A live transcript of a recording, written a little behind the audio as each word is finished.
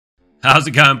How's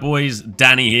it going, boys?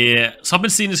 Danneh here. So I've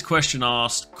been seeing this question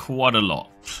asked quite a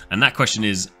lot, and that question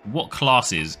is, what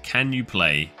classes can you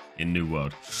play in New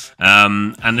World?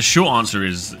 And the short answer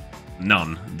is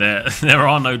none. There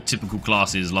are no typical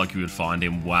classes like you would find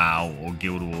in WoW or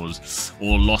Guild Wars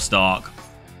or Lost Ark.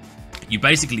 You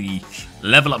basically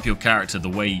level up your character the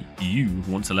way you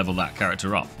want to level that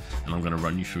character up, and I'm going to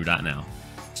run you through that now.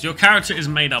 So your character is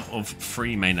made up of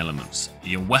three main elements: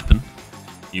 your weapon,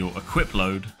 your equip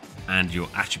load, and your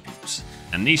attributes.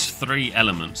 And these three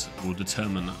elements will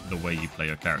determine the way you play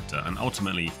your character and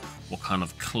ultimately what kind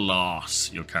of class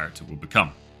your character will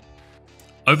become.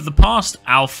 Over the past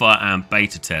alpha and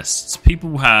beta tests,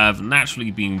 people have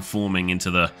naturally been forming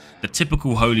into the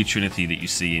typical Holy Trinity that you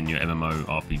see in your MMO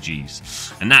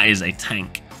RPGs, and that is a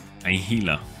tank, a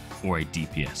healer, or a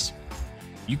DPS.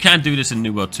 You can do this in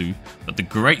New World too, but the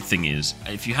great thing is,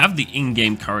 if you have the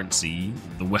in-game currency,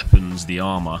 the weapons, the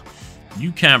armor,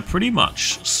 you can pretty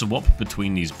much swap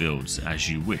between these builds as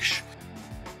you wish.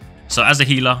 So as a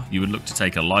healer, you would look to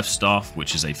take a life staff,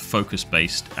 which is a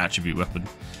focus-based attribute weapon.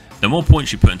 The more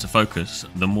points you put into focus,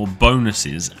 the more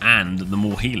bonuses and the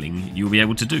more healing you'll be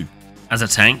able to do. As a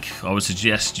tank, I would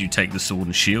suggest you take the sword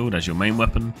and shield as your main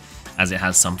weapon, as it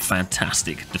has some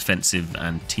fantastic defensive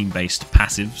and team-based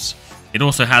passives. It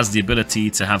also has the ability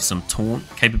to have some taunt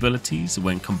capabilities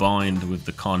when combined with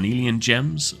the Carnelian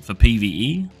gems for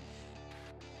PvE.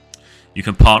 You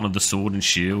can partner the sword and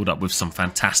shield up with some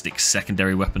fantastic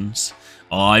secondary weapons.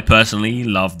 I personally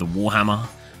love the Warhammer,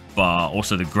 but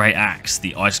also the Great Axe,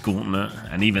 the Ice Gauntlet,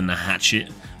 and even the Hatchet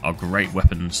are great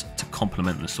weapons to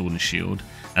complement the sword and shield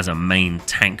as a main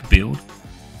tank build.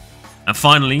 And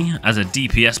finally, as a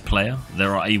DPS player,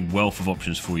 there are a wealth of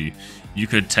options for you. You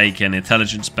could take an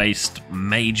intelligence-based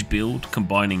mage build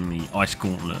combining the Ice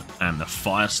Gauntlet and the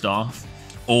Fire Staff.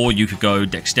 Or you could go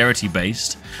dexterity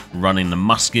based, running the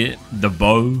musket, the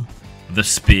bow, the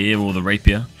spear or the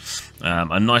rapier.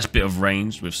 A nice bit of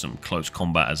range with some close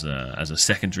combat as a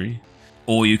secondary.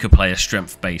 Or you could play a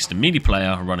strength based melee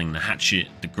player running the hatchet,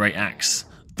 the great axe,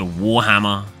 the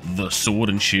warhammer, the sword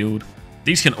and shield.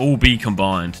 These can all be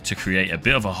combined to create a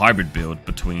bit of a hybrid build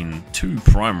between two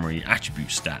primary attribute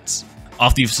stats.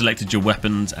 After you've selected your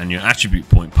weapons and your attribute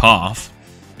point path,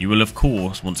 you will of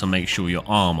course want to make sure your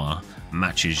armor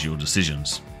matches your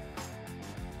decisions.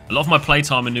 A lot of my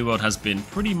playtime in New World has been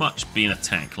pretty much being a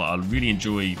tank. Like, I really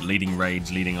enjoy leading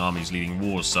raids, leading armies, leading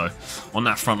wars, so on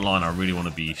that front line I really want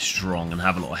to be strong and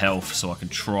have a lot of health so I can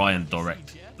try and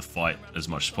direct the fight as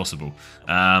much as possible.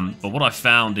 But what I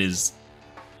found is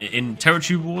in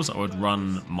territory wars I would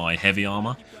run my heavy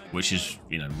armor, which is,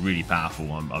 you know, really powerful.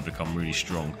 I've become really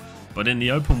strong. But in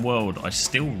the open world I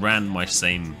still ran my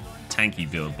same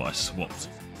tanky build, but I swapped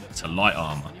to light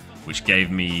armor, which gave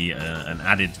me an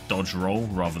added dodge roll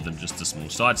rather than just a small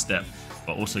sidestep,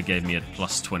 but also gave me a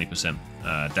plus 20%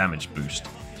 damage boost.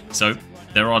 So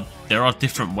there are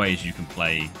different ways you can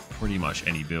play pretty much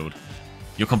any build.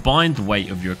 Your combined weight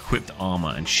of your equipped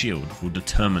armor and shield will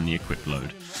determine the equip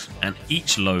load, and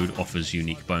each load offers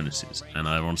unique bonuses, and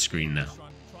they're on screen now.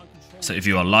 So if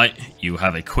you are light, you will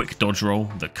have a quick dodge roll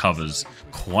that covers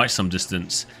quite some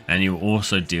distance, and you will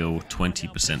also deal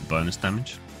 20% bonus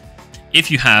damage. If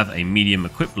you have a medium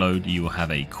equip load, you will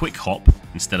have a quick hop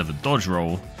instead of a dodge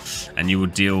roll, and you will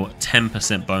deal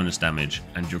 10% bonus damage,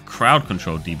 and your crowd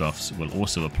control debuffs will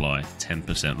also apply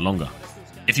 10% longer.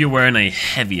 If you're wearing a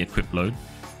heavy equip load,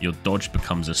 your dodge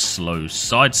becomes a slow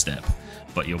sidestep,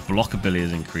 but your block ability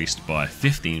is increased by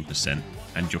 15%,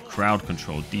 and your crowd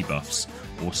control debuffs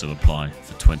also apply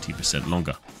for 20%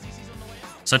 longer.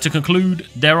 So to conclude,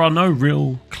 there are no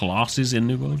real classes in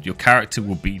New World. Your character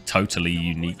will be totally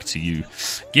unique to you,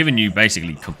 giving you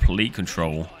basically complete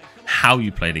control how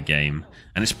you play the game,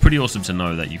 and it's pretty awesome to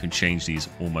know that you can change these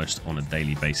almost on a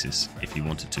daily basis if you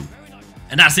wanted to.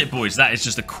 And that's it, boys. That is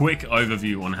just a quick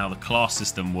overview on how the class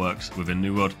system works within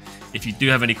New World. If you do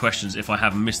have any questions, if I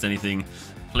have missed anything,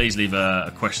 please leave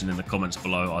a question in the comments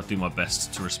below. I'll do my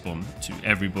best to respond to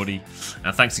everybody.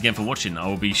 And thanks again for watching. I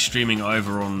will be streaming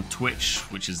over on Twitch,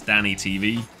 which is Danneh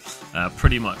TV,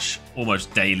 pretty much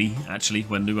almost daily, actually,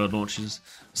 when New World launches.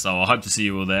 So I hope to see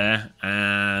you all there,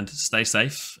 and stay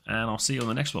safe, and I'll see you on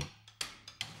the next one.